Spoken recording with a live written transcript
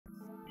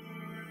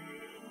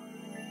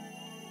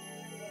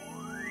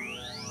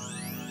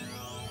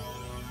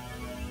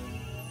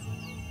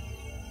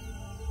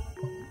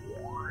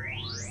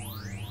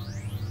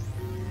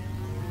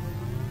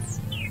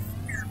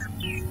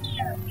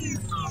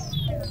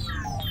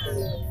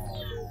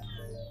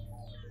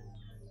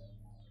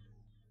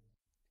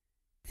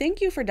Thank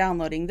you for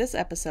downloading this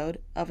episode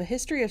of A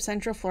History of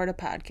Central Florida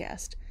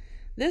podcast.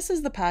 This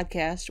is the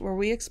podcast where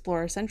we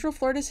explore Central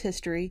Florida's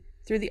history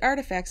through the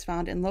artifacts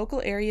found in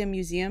local area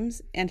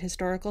museums and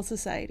historical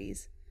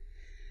societies.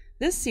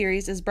 This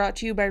series is brought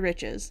to you by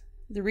Riches,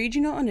 the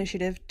regional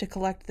initiative to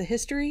collect the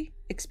history,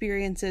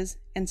 experiences,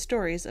 and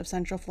stories of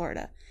Central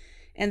Florida,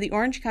 and the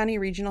Orange County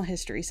Regional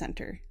History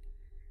Center.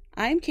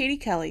 I'm Katie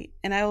Kelly,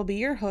 and I will be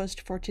your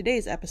host for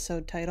today's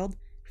episode titled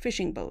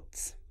Fishing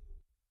Boats.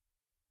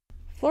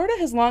 Florida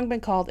has long been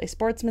called a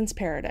sportsman's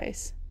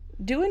paradise,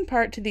 due in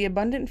part to the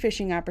abundant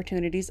fishing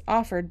opportunities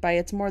offered by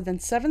its more than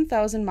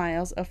 7,000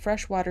 miles of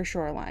freshwater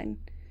shoreline.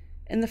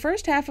 In the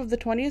first half of the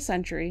 20th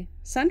century,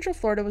 Central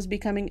Florida was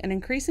becoming an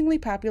increasingly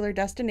popular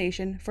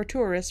destination for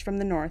tourists from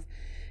the north,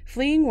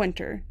 fleeing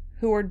winter,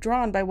 who were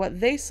drawn by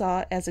what they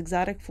saw as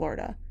exotic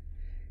Florida.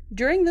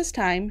 During this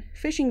time,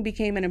 fishing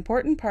became an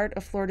important part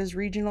of Florida's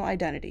regional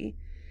identity.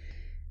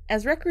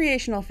 As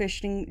recreational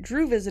fishing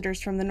drew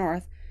visitors from the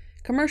north,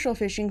 commercial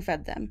fishing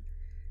fed them.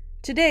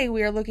 Today,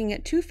 we are looking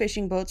at two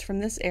fishing boats from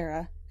this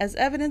era as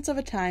evidence of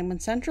a time when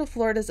Central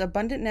Florida's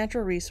abundant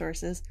natural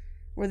resources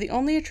were the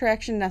only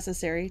attraction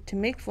necessary to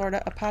make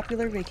Florida a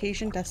popular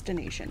vacation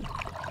destination.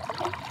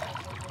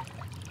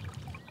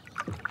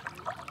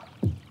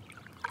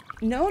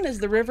 Known as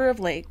the River of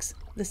Lakes,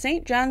 the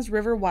St. Johns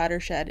River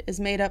watershed is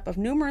made up of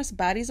numerous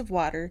bodies of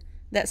water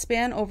that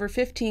span over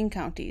 15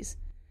 counties.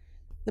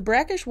 The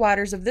brackish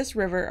waters of this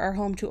river are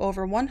home to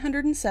over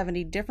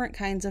 170 different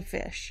kinds of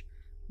fish,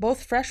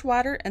 both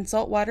freshwater and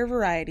saltwater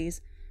varieties,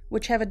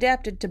 which have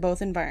adapted to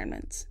both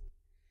environments.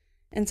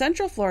 In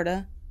Central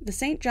Florida, the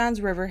St.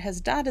 Johns River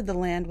has dotted the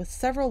land with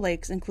several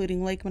lakes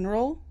including Lake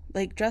Monroe,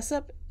 Lake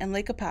Jessup, and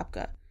Lake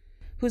Apopka,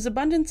 whose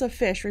abundance of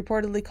fish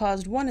reportedly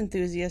caused one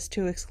enthusiast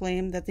to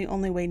exclaim that the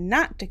only way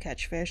not to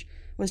catch fish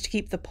was to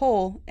keep the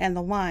pole and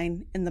the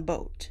line in the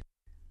boat.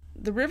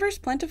 The river's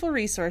plentiful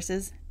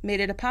resources made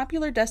it a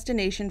popular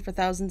destination for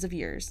thousands of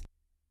years.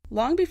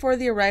 Long before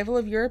the arrival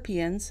of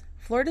Europeans,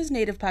 Florida's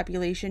native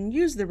population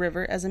used the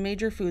river as a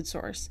major food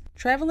source.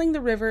 Traveling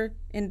the river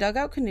in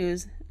dugout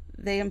canoes,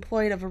 they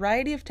employed a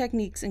variety of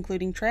techniques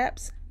including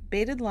traps,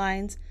 baited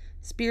lines,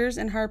 spears,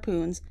 and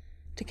harpoons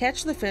to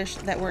catch the fish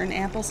that were in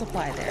ample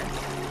supply there.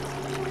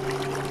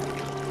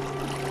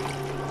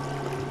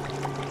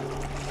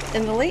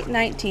 In the late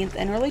 19th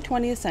and early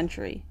 20th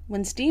century,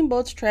 when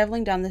steamboats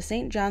traveling down the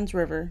St. Johns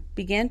River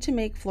began to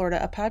make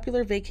Florida a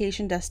popular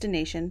vacation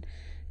destination,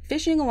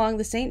 fishing along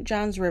the St.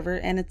 Johns River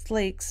and its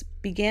lakes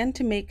began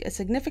to make a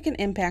significant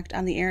impact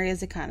on the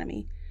area's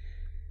economy.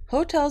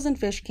 Hotels and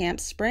fish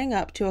camps sprang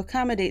up to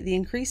accommodate the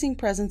increasing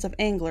presence of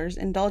anglers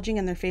indulging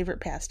in their favorite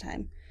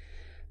pastime.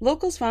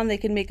 Locals found they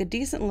could make a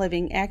decent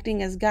living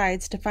acting as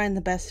guides to find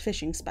the best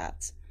fishing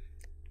spots.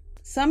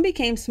 Some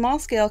became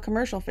small-scale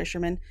commercial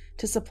fishermen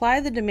to supply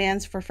the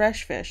demands for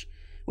fresh fish,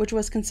 which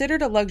was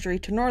considered a luxury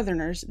to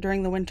northerners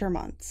during the winter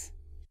months.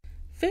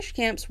 Fish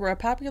camps were a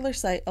popular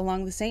sight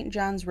along the St.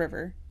 Johns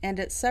River and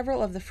at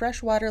several of the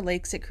freshwater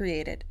lakes it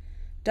created.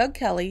 Doug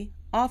Kelly,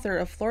 author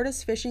of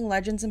Florida's Fishing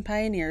Legends and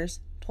Pioneers,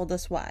 told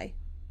us why.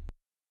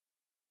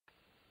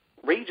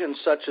 Regions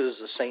such as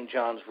the St.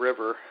 Johns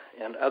River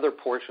and other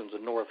portions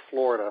of North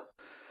Florida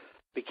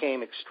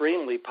became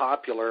extremely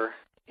popular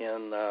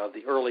in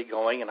the early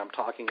going, and I'm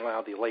talking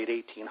about the late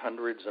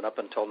 1800s and up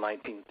until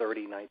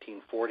 1930,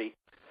 1940,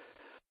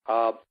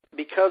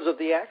 because of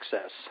the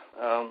access.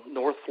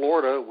 North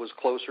Florida was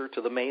closer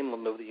to the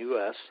mainland of the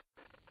U.S.,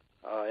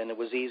 and it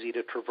was easy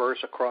to traverse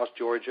across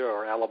Georgia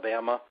or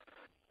Alabama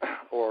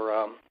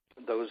or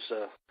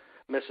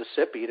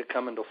Mississippi to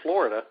come into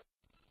Florida.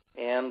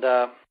 And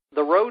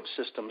the road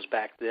systems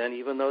back then,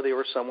 even though they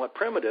were somewhat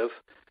primitive,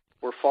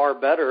 were far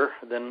better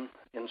than,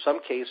 in some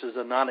cases,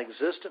 the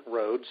non-existent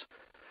roads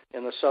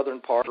in the southern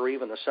part or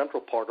even the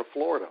central part of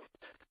Florida.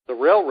 The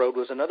railroad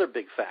was another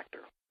big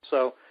factor.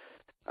 So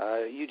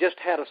you just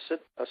had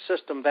a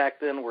system back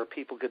then where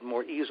people could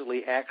more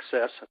easily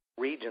access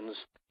regions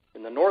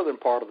in the northern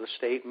part of the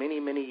state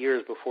many, many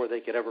years before they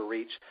could ever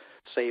reach,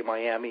 say,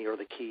 Miami or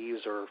the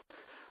Keys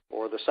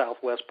or the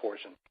southwest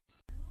portion.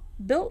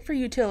 Built for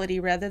utility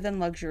rather than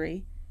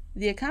luxury,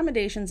 the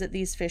accommodations at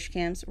these fish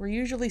camps were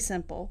usually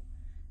simple.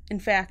 In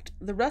fact,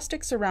 the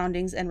rustic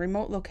surroundings and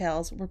remote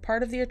locales were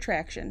part of the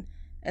attraction,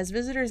 as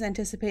visitors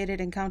anticipated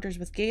encounters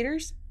with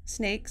gators,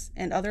 snakes,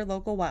 and other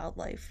local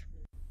wildlife.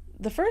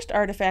 The first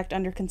artifact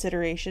under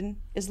consideration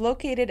is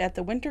located at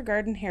the Winter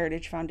Garden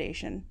Heritage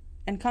Foundation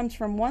and comes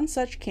from one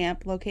such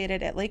camp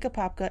located at Lake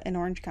Apopka in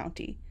Orange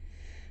County.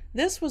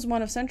 This was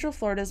one of Central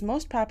Florida's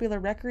most popular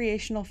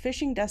recreational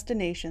fishing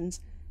destinations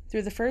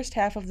through the first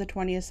half of the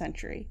 20th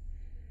century.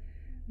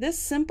 This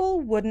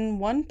simple wooden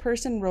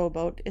one-person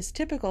rowboat is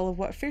typical of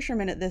what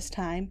fishermen at this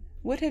time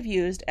would have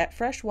used at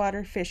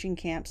freshwater fishing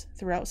camps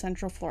throughout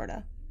Central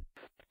Florida.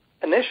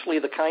 Initially,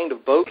 the kind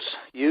of boats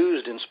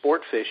used in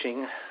sport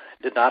fishing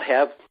did not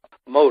have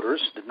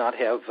motors, did not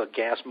have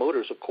gas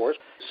motors, of course,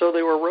 so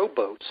they were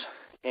rowboats,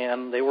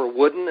 and they were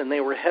wooden and they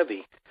were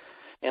heavy.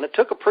 And it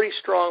took a pretty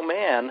strong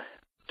man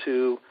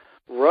to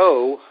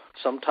row,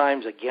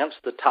 sometimes against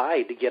the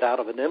tide, to get out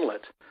of an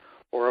inlet.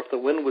 or if the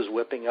wind was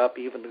whipping up,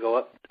 even to go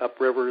up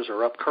rivers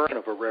or up current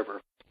of a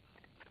river.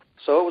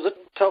 So it was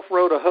a tough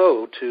row to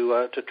hoe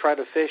to try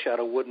to fish out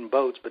of wooden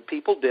boats, but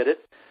people did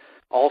it.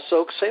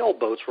 Also,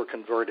 sailboats were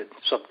converted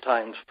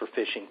sometimes for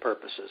fishing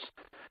purposes,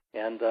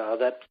 and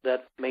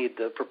that made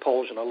the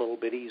propulsion a little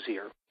bit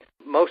easier.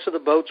 Most of the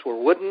boats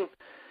were wooden,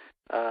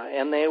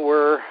 and they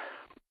were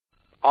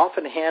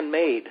often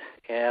handmade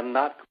and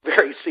not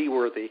very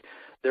seaworthy.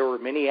 There were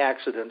many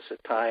accidents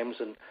at times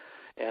and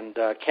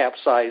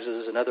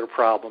capsizes and other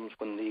problems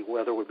when the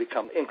weather would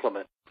become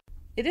inclement.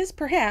 It is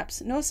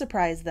perhaps no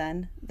surprise,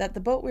 then, that the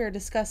boat we are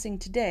discussing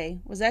today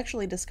was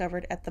actually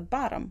discovered at the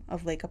bottom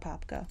of Lake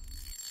Apopka.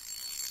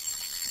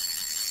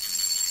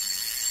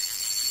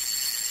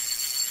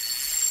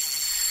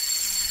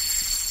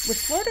 With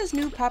Florida's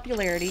new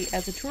popularity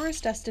as a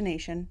tourist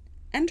destination,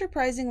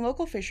 enterprising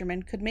local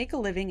fishermen could make a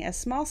living as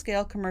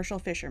small-scale commercial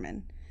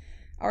fishermen.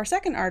 Our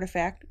second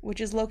artifact,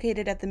 which is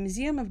located at the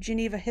Museum of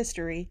Geneva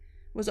History,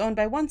 was owned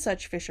by one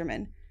such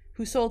fisherman,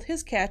 who sold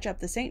his catch up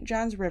the St.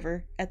 Johns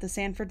River at the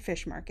Sanford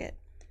Fish Market.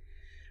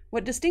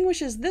 What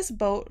distinguishes this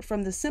boat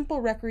from the simple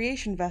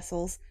recreation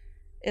vessels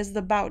is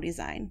the bow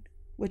design,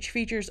 which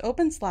features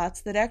open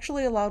slots that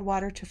actually allowed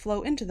water to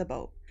flow into the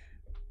boat.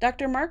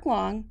 Dr. Mark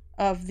Long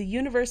of the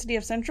University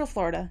of Central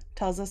Florida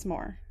tells us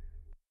more.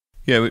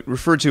 Yeah,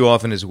 referred to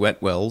often as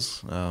wet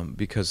wells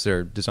because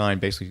they're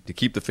designed basically to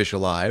keep the fish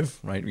alive,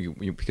 right?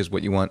 Because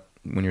what you want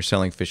when you're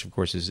selling fish, of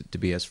course, is it to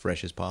be as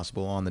fresh as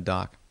possible on the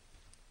dock.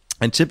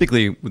 And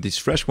typically, with these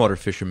freshwater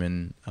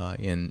fishermen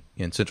in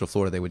Central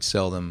Florida, they would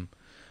sell them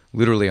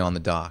literally on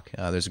the dock.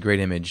 There's a great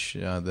image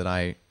that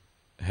I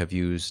have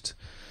used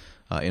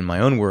in my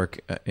own work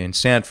in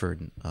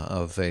Sanford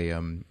of a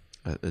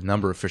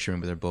number of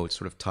fishermen with their boats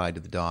sort of tied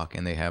to the dock,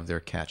 and they have their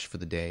catch for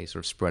the day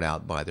sort of spread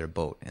out by their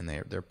boat, and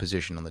they're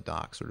positioned on the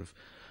dock sort of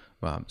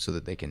so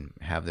that they can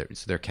have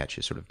their catch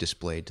is sort of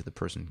displayed to the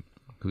person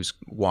who's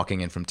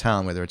walking in from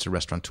town, whether it's a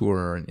restaurateur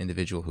or an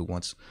individual who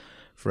wants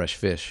fresh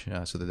fish,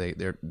 so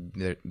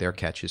that their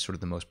catch is sort of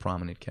the most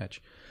prominent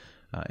catch.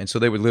 And so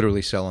they would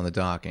literally sell on the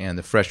dock, and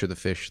the fresher the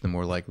fish, the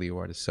more likely you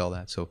are to sell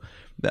that. So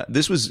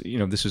this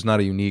was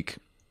not a unique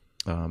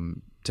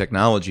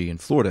technology in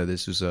Florida.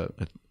 This was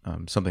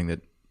something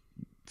that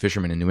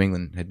fishermen in New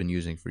England had been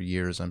using for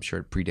years. I'm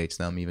sure it predates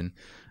them even,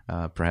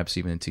 perhaps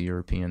even into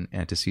European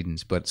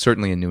antecedents. But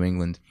certainly in New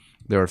England,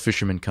 there are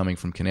fishermen coming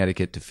from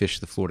Connecticut to fish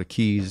the Florida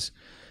Keys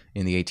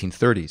in the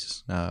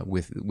 1830s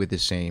with the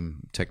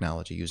same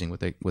technology, using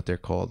what they're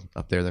called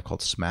up there. They're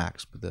called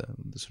smacks, but the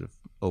sort of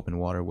open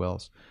water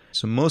wells.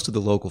 So most of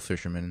the local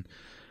fishermen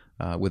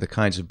with the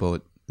kinds of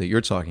boat that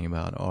you're talking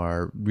about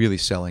are really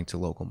selling to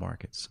local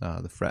markets.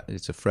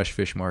 It's a fresh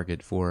fish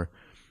market for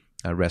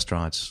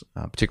restaurants,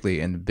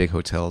 particularly in the big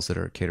hotels that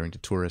are catering to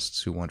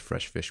tourists who want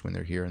fresh fish when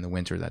they're here in the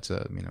winter. That's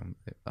a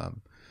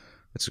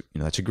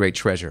great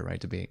treasure,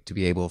 right? To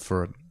be able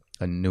for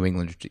a New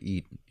Englander to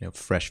eat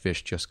fresh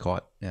fish just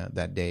caught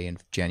that day in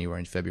January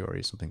and February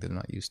is something they're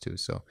not used to.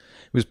 So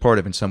it was part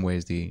of, in some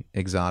ways, the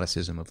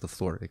exoticism of the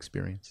Florida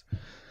experience.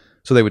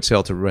 So they would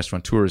sell to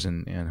restaurateurs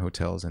and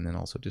hotels, and then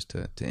also just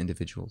to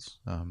individuals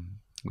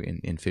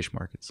in fish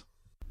markets.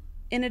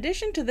 In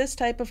addition to this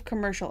type of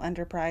commercial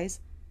enterprise,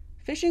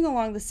 fishing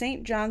along the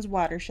St. Johns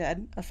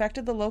watershed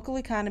affected the local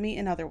economy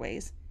in other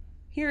ways.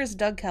 Here is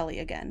Doug Kelly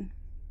again.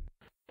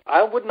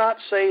 I would not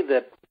say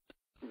that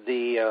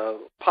the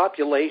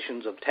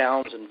populations of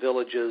towns and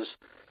villages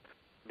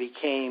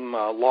became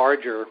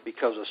larger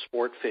because of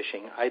sport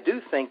fishing. I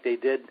do think they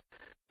did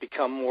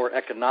become more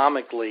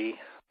economically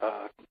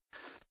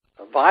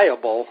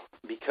viable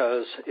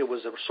because it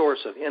was a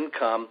source of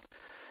income.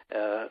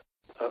 A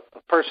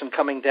person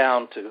coming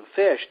down to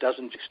fish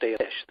doesn't just stay at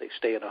fish. They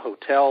stay at a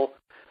hotel.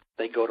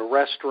 They go to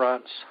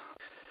restaurants.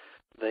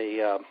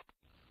 They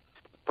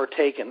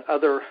partake in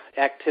other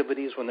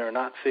activities when they're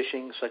not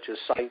fishing, such as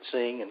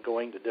sightseeing and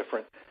going to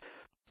different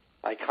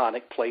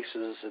iconic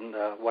places and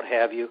what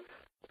have you.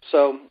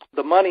 So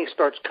the money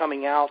starts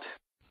coming out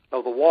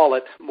of the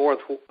wallet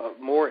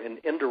more in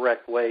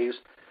indirect ways,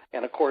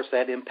 and of course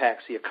that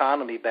impacts the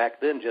economy back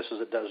then just as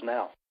it does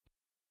now.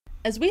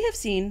 As we have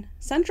seen,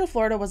 Central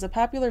Florida was a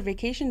popular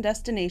vacation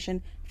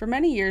destination for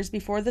many years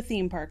before the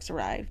theme parks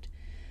arrived.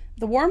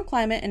 The warm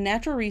climate and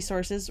natural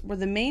resources were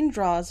the main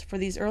draws for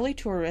these early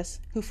tourists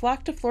who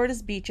flocked to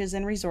Florida's beaches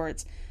and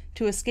resorts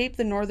to escape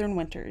the northern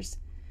winters.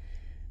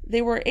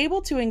 They were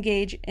able to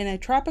engage in a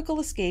tropical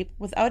escape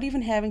without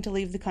even having to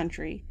leave the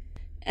country,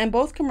 and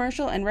both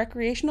commercial and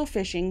recreational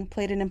fishing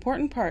played an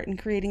important part in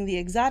creating the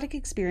exotic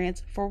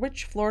experience for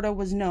which Florida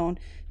was known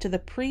to the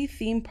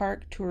pre-theme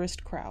park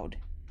tourist crowd.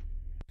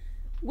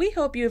 We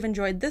hope you have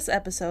enjoyed this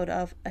episode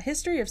of A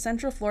History of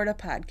Central Florida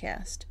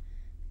podcast.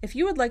 If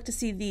you would like to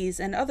see these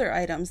and other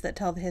items that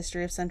tell the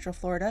history of Central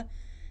Florida,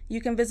 you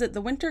can visit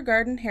the Winter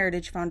Garden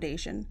Heritage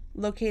Foundation,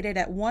 located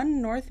at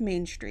 1 North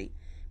Main Street,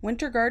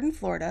 Winter Garden,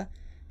 Florida,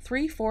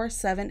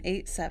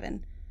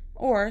 34787,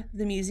 or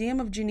the Museum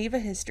of Geneva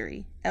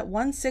History at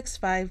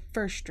 165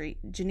 First Street,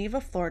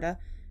 Geneva, Florida,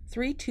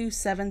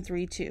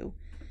 32732.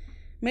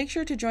 Make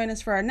sure to join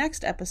us for our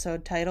next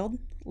episode titled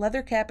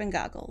leather cap and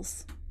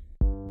goggles.